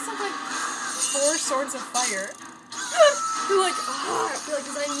come those look like 4 swords of fire? You're like, oh, I feel like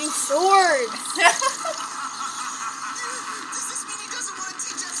designing new swords. Does this mean he doesn't want to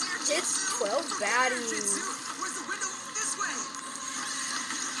teach us air It's 12 baddies. jitsu? Where's the window? This way.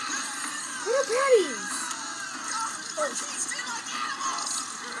 What are baddies? We're chased in like animals.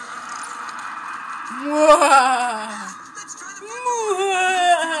 Mwah. Let's try the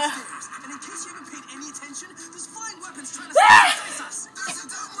Mwah. stairs. And in case you haven't paid any attention, there's flying weapons trying to slice us. There's a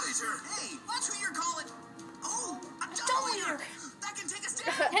dumbwaiter. Hey, watch who you're calling. Oh, a dumbwaiter. That can take us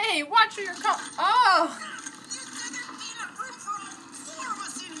down. Hey, watch where you're Oh! You think there'd be enough room for all 4 of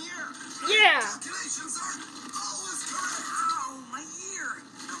us in here? Yeah. Calculations are always correct. Ow, my ear.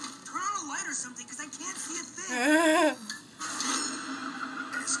 Turn on a light or something, because I can't see a thing.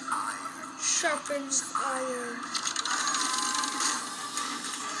 As iron Sharpens iron.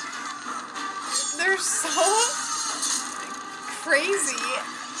 They're so crazy.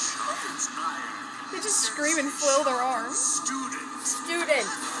 sharpens iron. They just scream and flail their arms. Student. Student.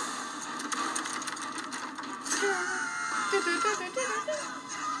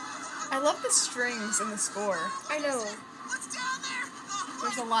 I love the strings in the score. I know. What's down there?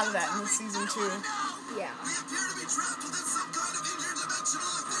 There's a lot of that in this season too. Yeah. We appear to be trapped within some kind of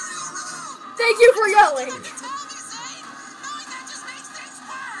interdimensional ethereal realm. Thank you for yelling. Tell me, Zane. Knowing that just makes things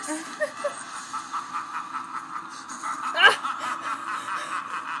worse.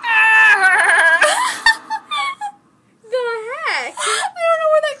 The heck? I don't know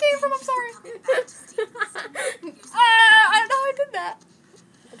where that came from. I'm sorry. I don't know how I did that.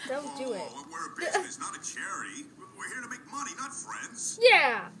 Don't do it. Oh, we're a business, not a charity. We're here to make money, not friends.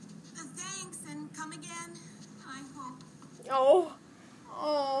 Yeah. Thanks, and come again, I hope. Oh.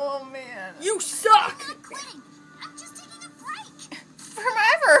 Oh man. You suck. I'm not quitting. I'm just taking a break.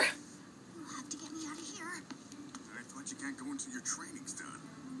 Forever. You have to get me out of here. I thought you can't go until your training's done.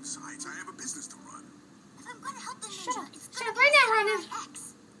 Besides, I have a business to run. If I'm going to help the Shut ninja, up. it's Shut going up to right be now, a Ronan. samurai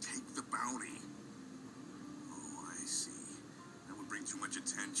X. Take the bounty. Oh, I see. That would bring too much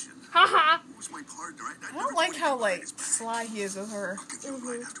attention. Haha. Who's my partner? I don't like how like sly he is with her. I'll give you a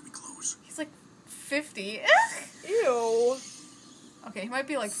ride after we close. He's like 50. Ew. Okay, he might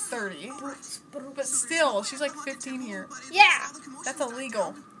be like 30. But still, she's like 15 here. Yeah. That's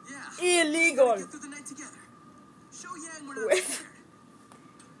illegal. Illegal. Get through the night together. Show Yang we're not With- scared.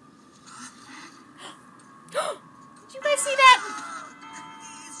 Did you guys see that?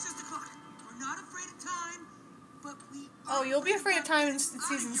 It's just a clock. We're not afraid of time, but we. Oh, you'll be afraid of time in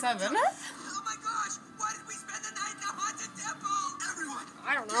season 7. Oh my gosh! Why did we spend the night in the haunted temple? Everyone,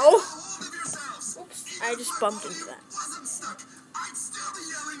 I don't know. get a hold of yourselves. Oops, I just bumped into that. Wasn't stuck. I'd still be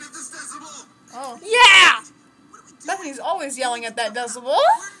yelling at this decibel. Oh. Yeah! What are we doing? Bethany's always yelling at that decibel.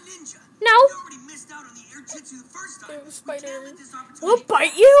 We're ninja. No. We already missed out on the air jitsu the first time. It was We spider. can't let this opportunity. Will it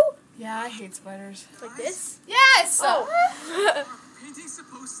bite you? Yeah, I hate spiders. Like this? Yes! Oh. Are paintings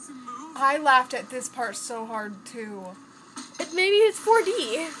supposed to move? I laughed at this part so hard, too. Maybe it's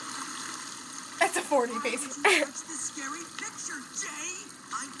 4D. That's a 40 face. Watch this scary picture, Jay.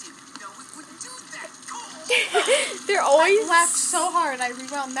 I didn't know it would do that. Cool. They're I always... laughed so hard, and I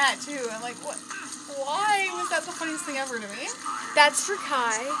rewound that, too. I'm like, what? Why was that the funniest thing ever to me? That's for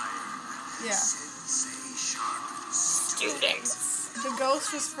Kai. Yeah. Say sharp. Students. The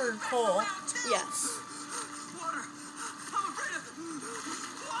ghost was for Cole. Yes. Water. I'm afraid of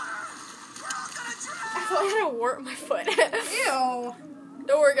water. We're all gonna drown. I thought I had a wart in my foot. Ew.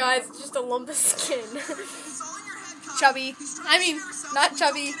 Don't worry, guys. It's just a lump of skin. It's all in your head, Kai. Chubby. He's trying I to mean, scare us out not so we don't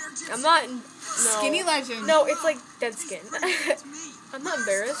chubby. get air jitsu. I'm not... No. Skinny legend. No, it's like dead skin. It's me. I'm not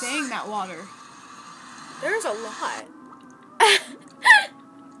embarrassed. Dang, that water. There's a lot.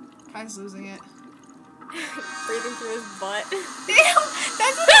 Kai's losing it. Breathing through his butt. Damn!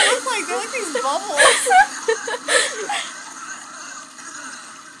 That's what they look like. They're like these bubbles.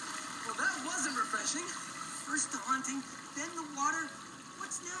 Well, that wasn't refreshing. First the haunting, then the water.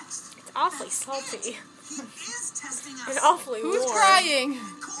 What's next? It's awfully salty. He is testing us. And awfully Who's warm. crying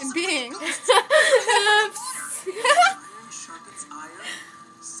and being? Iron sharpens iron.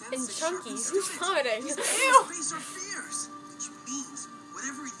 And Sense Chunky, sharpens who's students. vomiting? He's making us face our fears. Which means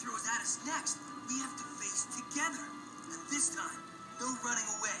whatever he throws at us next, we have to face together. And this time, no running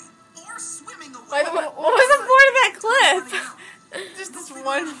away or swimming away. By the way, what was the point of that clip? Just this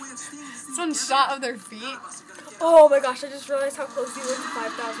one shot of their feet. Oh my gosh, I just realized how close you were to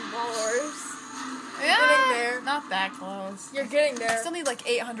 5,000 followers. Yeah, getting there. Not that close. You're getting I there. still need like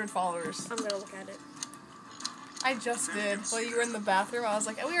 800 followers. I'm gonna look at it. I just did. While you were in the bathroom, I was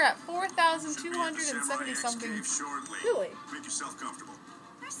like, we were at 4,270 something. Really? Make yourself comfortable.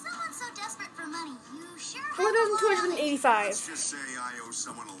 For someone so desperate for money, you sure have 4,285. Let's just say I owe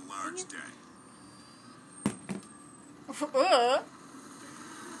someone a large debt.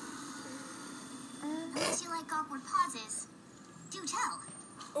 Unless you like awkward pauses, do tell.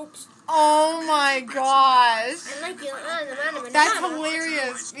 Oops. Oh my gosh. I like you. That's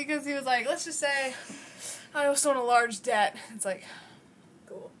hilarious because he was like, let's just say I owe someone a large debt. It's like,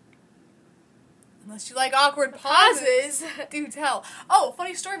 Cool. unless you like awkward pauses, do tell. Oh,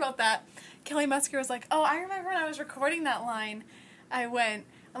 funny story about that. Kelly Metzger was like, oh, I remember when I was recording that line, I went,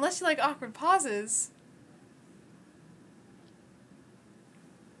 unless you like awkward pauses,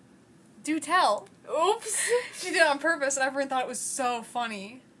 do tell. Oops. She did it on purpose, and everyone thought it was so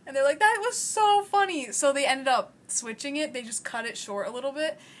funny. And they're like, that was so funny. So they ended up switching it. They just cut it short a little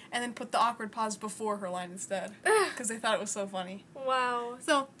bit, and then put the awkward pause before her line instead. Because they thought it was so funny. Wow.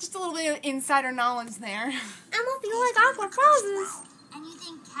 So, just a little bit of insider knowledge there. I don't feel like awkward pauses. And you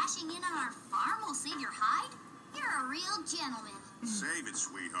think cashing in on our farm will save your hide? You're a real gentleman. Save it,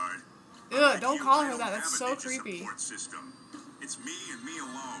 sweetheart. Ugh, don't You, call I her don't that. That's have a so ninja creepy. support system. It's me and me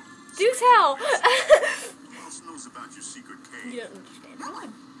alone. Do tell. Who else knows about your secret cave? You don't understand. No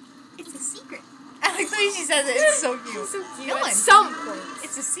one. It's a secret. I like the way she says it. It's so cute. So cute. No At one. some point.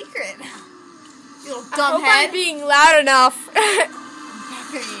 It's a secret. You little I dumb hope head. I'm being loud enough.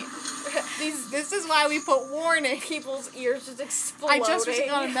 This is why we put warning. People's ears just I exploding. just recently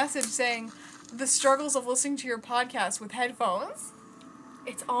got a message saying the struggles of listening to your podcast with headphones.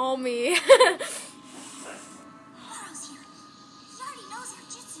 It's all me. Moro's here. He already knows your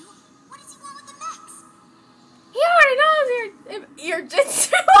jitsu. What does he want with the mechs? He already knows ear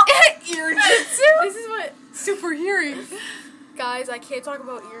jitsu. Ear jitsu? This is what... Super hearing. Guys, I can't talk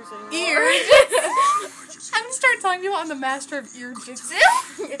about ears anymore. Ear jitsu. I'm gonna start talking about I'm the master of ear jitsu.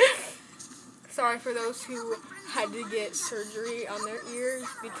 Sorry for those who had to get surgery on their ears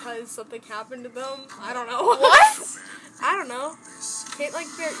because something happened to them. I don't know. What? I don't know. Can't like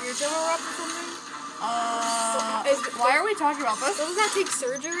their eardrum erupt or something? Why are we talking about this? Doesn't that take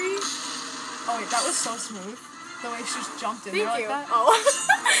surgery? Oh wait, that was so smooth. The way she just jumped in Thank there you. like that. Oh.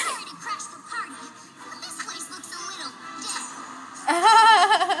 Sorry to crash the party, but this place looks a little dead.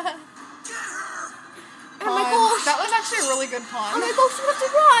 Oh my gosh. That was actually actually a really good pun. I'm like, oh, she must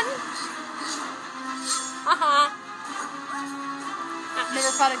have run. Haha.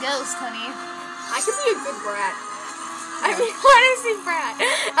 Never fought a ghost, honey. I could be a good brat. I mean, honestly, brat.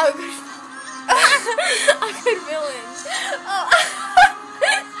 A good villain. Oh.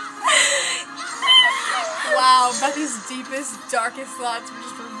 Wow, Becky's deepest, darkest thoughts were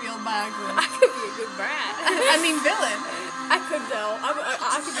just revealed by accident. I could be a good brat. I mean, villain. I could though.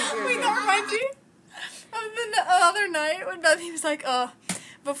 I could be very Wait, good. that reminds me of the other night when Bethany was like,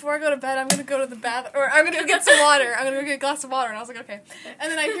 before I go to bed, I'm gonna go to the bathroom, or I'm gonna go get some water. I'm gonna go get a glass of water, and I was like, okay.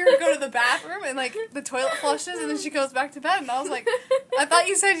 And then I hear her go to the bathroom, and like the toilet flushes, and then she goes back to bed, and I was like, I thought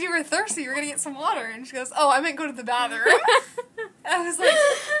you said you were thirsty. You were gonna get some water, and she goes, oh, I meant go to the bathroom. I was like,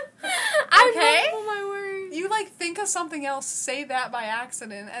 okay. Oh my word. You like think of something else, say that by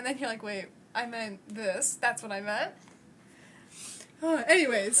accident, and then you're like, wait, I meant this. That's what I meant.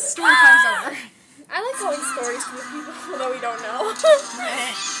 Anyways, story time's over. I like telling stories to people that we don't know.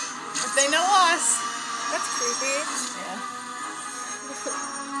 If they know us. That's creepy. Yeah.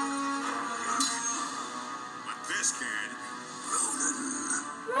 But this kid,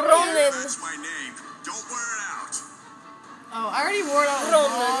 Ronan. that's my name. Don't wear it out. Oh, I already wore it out.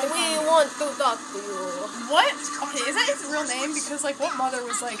 Ronan, we want to talk to you. What? Okay, is that his real name? Because, like, what mother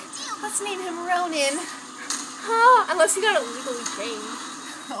was like, let's name him Ronan? Huh? Unless he got it legally changed.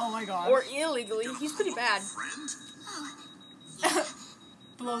 Oh my god. Or illegally. He's pretty bad. Friend?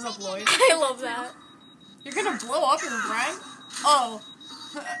 Blows up Lloyd. I love that. You're gonna blow up your friend? Oh.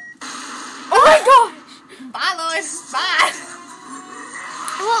 Oh my gosh! Bye, Lloyd. Bye.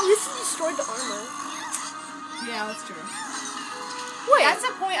 Well, at least he destroyed the armor. Yeah, that's true. Wait. That's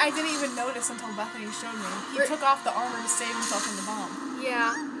a point I didn't even notice until Bethany showed me. He took off the armor to save himself from the bomb.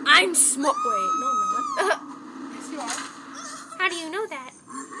 Yeah. I'm smart. Wait, no, I'm not. Yes, you are. How do you know that?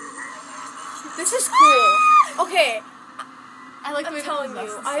 This is cool. Okay, I like the I'm way telling they you,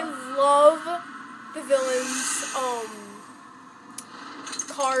 possess I stuff. love the villains'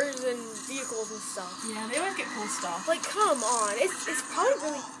 cars and vehicles and stuff. Yeah, they always get cool stuff. Like, come on, it's probably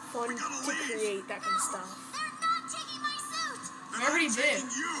really fun to create that kind of stuff. They're not taking my suit. We already did.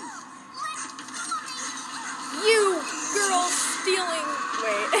 You girl stealing.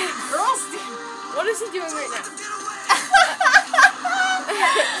 Wait, Girls. what is he doing right now?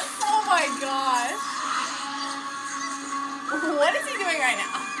 Oh my gosh. What is he doing right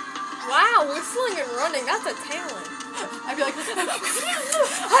now? Wow, whistling and running, that's a talent. I'd be like,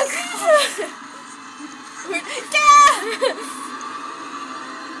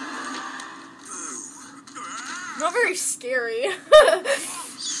 Not very scary.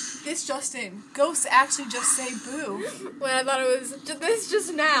 this just in. Ghosts actually just say boo. When I thought it was this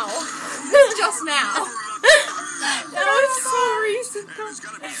just now. This just now. That was so recent. There's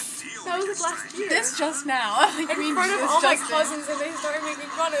gotta be a deal. That was like last year. This just now. in front of all my just cousins, and they started making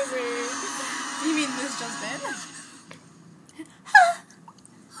fun of me. in. You mean this just in?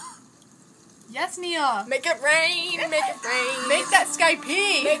 Yes, Nia. Make it rain, make it rain. Make that sky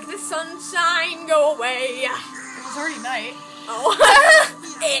pee. Make the sunshine go away. It was already night. Oh,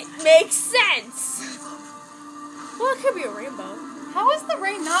 it makes sense. Well, it could be a rainbow. How is the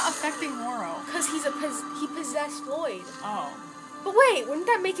rain not affecting Moro? Cause he possessed Lloyd. Oh. But wait, wouldn't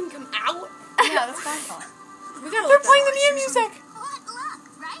that make him come out? Yeah, that's what I thought. We gotta They're look playing that the up. Nia music. What luck,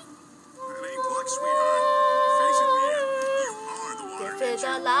 right? That ain't luck, sweetheart. Face it, Mia. You are the water If it's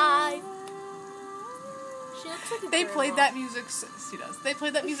ninja. alive. She looks like a They grandma. played that music. She does. They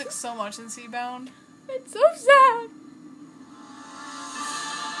played that music so much in Seabound. It's so sad.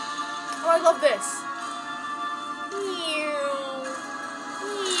 Oh, I love this.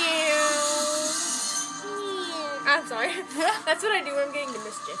 I'm sorry. That's what I do when I'm getting to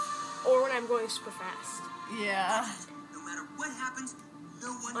mischief. Or when I'm going super fast. Yeah. No matter what happens,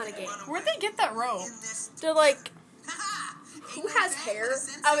 no one On a can game. run away. Where'd they get that rope? In this. They're like, Ha-ha! who has hair?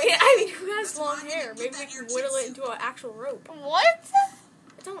 I mean, who has long hair? Maybe we can whittle it into an actual rope. What?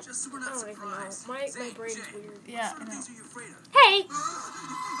 I don't Just so we're I not don't even know. surprised. My Say, brain's Jay, weird. Yeah, What I know. things are you afraid of? Hey! I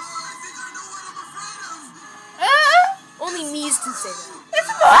think I know what I'm afraid of. Only knees can say that. It's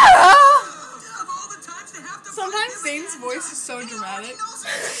Mara! Of all the times they have to Sometimes fight Zane's voice is so dramatic.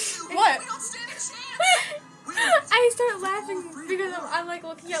 We What? don't stand a chance. I start laughing because I'm like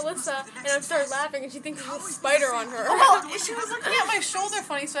looking at Lissa and I start laughing and she thinks there's a spider on her. Well, she was looking at my shoulder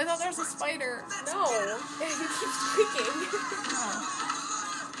funny, so I thought there was a spider. No, it keeps squeaking.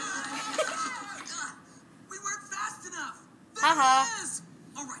 We weren't fast enough. Haha. There he is.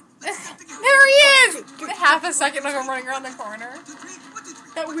 All right, let's step together. There he is! Half a second of him running around the corner. 1, 2, 3. 1, 2,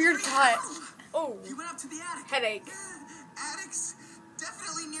 3. That weird cut. Oh, He went up to the attic. headache. Attics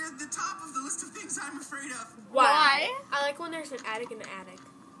definitely really near the top of the list of things I'm afraid of. Why? I like when there's an attic in the attic.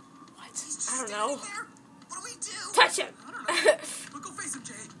 What? He's just I don't standing know. there. What do we do? Touch him. I don't know. We'll go face him,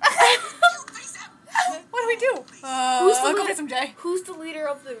 Jay. You face him. What do we do? Who's the I'll go leader? face him, Jay. Who's the leader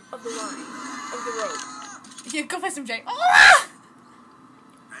of the line of the road? Yeah, go face him, Jay.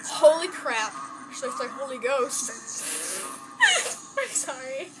 Holy crap! Should I say Holy Ghost? I'm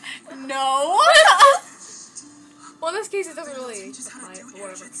sorry. No. Well, in this case, it doesn't really Just how apply. to do But air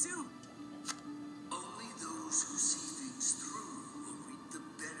whatever. jitsu. Only those who see things through will reap the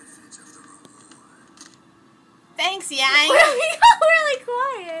benefits of the reward. Thanks, Yang. We got really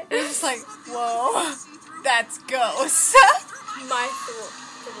quiet. It was just like, whoa, that's ghost. My throat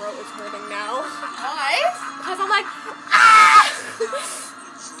is hurting now. Why? Because I'm like, ah!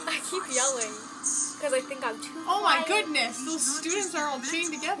 I keep yelling. Because I think I'm too Oh my quiet. goodness, those students are all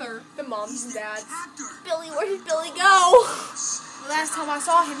chained together. The moms and dads. Actor. Billy, where did Billy go? The last time I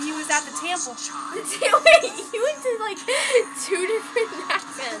saw him, he was at the temple. Wait, you went to like 2 different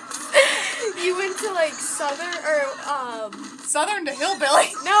accents. You went to like southern or Southern to hillbilly.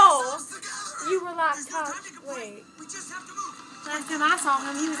 no. You were last time. Wait. We just have to move. Last time I saw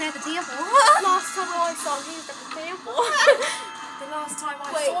him, he was at the temple. Last time I saw him, he was at the temple. The last time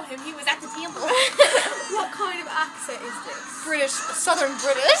I Wait. saw him, he was at the temple. What kind of accent is this? British, Southern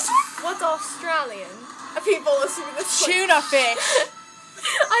British. What's Australian? People listening to this. Tuna fish.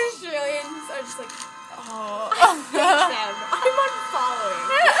 Australians are just like, Oh. them. I'm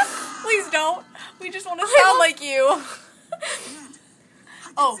unfollowing. Please don't. We just want to sound like you.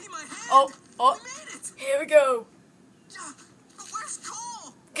 Oh. See my hand. Oh. Oh. We made it. Here we go. But where's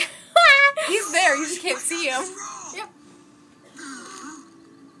Cole? He's there. You just can't see him. Yep.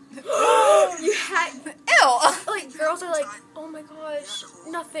 You had Ew. like girls are like, oh my gosh,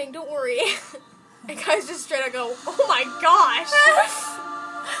 nothing, don't worry. And guys just straight up go, oh my gosh.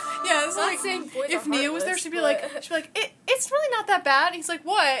 Yeah, it's Not like saying boys if are Nia was there, heartless, she'd be but- like, it's really not that bad. He's like,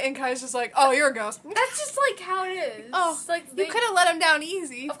 what? And Kai's just like, oh, you're a ghost. That's just like how it is. Oh, It's like you could have let him down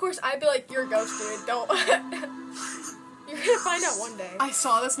easy. Of course, I'd be like, you're a ghost, dude. Don't. You're gonna find out one day. I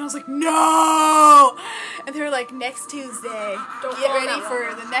saw this and I was like, no! And they were like, next Tuesday, Don't get call ready that for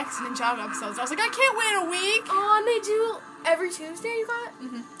one. the next Ninjago episodes. I was like, I can't wait a week. Oh, and they do every Tuesday. You got?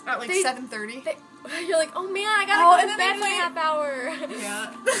 At like They- 7:30. You're like, oh man, I gotta Oh, go and to then bed they in a play- half hour.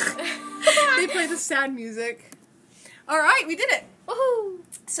 Yeah. They play the sad music. All right, we did it. Woohoo!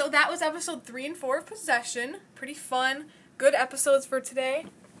 So that was episode 3 and 4 of Possession. Pretty fun. Good episodes for today.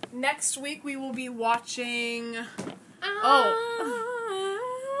 Next week we will be watching.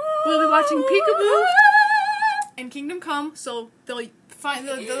 We'll be watching Peekaboo and Kingdom Come. So they'll be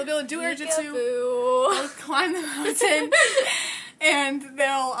able to do air jitsu, Peekaboo. they'll climb the mountain, and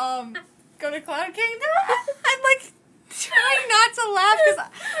they'll go to Cloud Kingdom. I'm like trying not to laugh because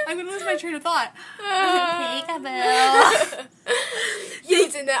I'm gonna lose my train of thought. Peekaboo.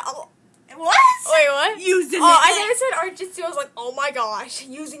 Using that. Oh, What? wait, what? Using Oh, I it. thought it said art jitsu. I was like, oh my gosh,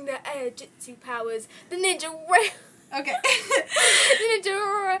 using the jitsu powers, the ninja Okay. the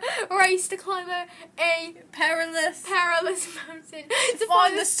ninja race to climb a Perilous. mountain to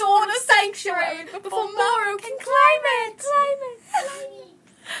Find the sword of sanctuary before Moro can climb it.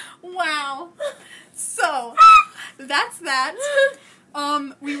 Wow. So that's that.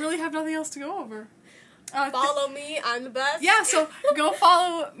 We really have nothing else to go over. Follow me, I'm the best. Yeah, so go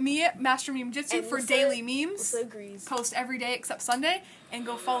follow me at Master Meme Jitsu And for Melissa- daily memes. Melissa agrees. Post every day except Sunday. And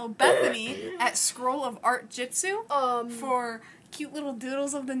go follow Bethany at Scroll of Art Jitsu for cute little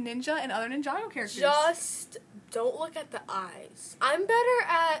doodles of the ninja and other Ninjago characters. Just don't look at the eyes. I'm better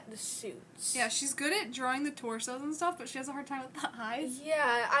at the suits. Yeah, she's good at drawing the torsos and stuff, but she has a hard time with the eyes.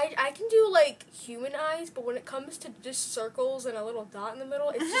 Yeah, I can do like human eyes, but when it comes to just circles and a little dot in the middle,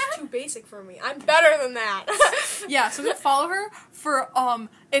 it's just too basic for me. I'm better than that. Yeah, so go follow her for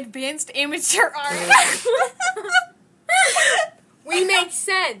advanced amateur art. We make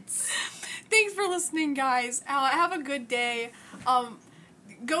sense. Thanks for listening, guys. Have a good day.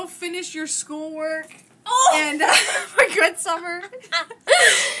 Go finish your schoolwork. And have a good summer.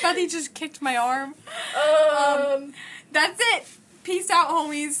 Bethy just kicked my arm. That's it. Peace out,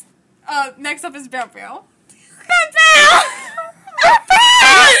 homies. Next up is Bow Bow.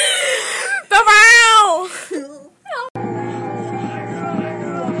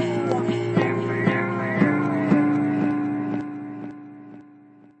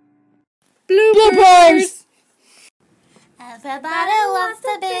 Bloopers! Everybody wants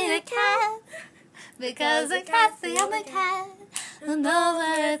to be a cat because the cat's the only cat who knows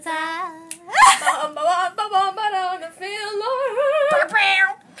where it's at.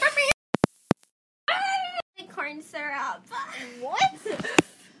 Corn syrup. What?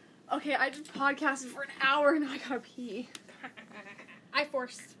 Okay, I just podcasted for an hour and I gotta pee. I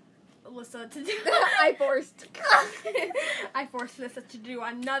forced Alyssa to do. I forced Alyssa to do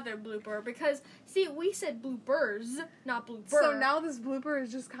another blooper because, see, we said bloopers, not blooper. So now this blooper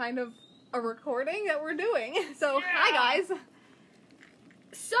is just kind of a recording that we're doing. So hi guys.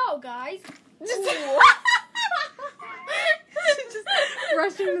 So guys, Just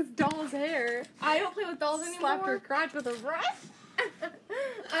brushing this doll's hair. I don't play with dolls anymore. Slapped her crotch with a brush.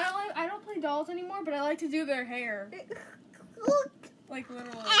 I don't play dolls anymore, but I like to do their hair. Like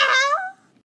literally. Ow!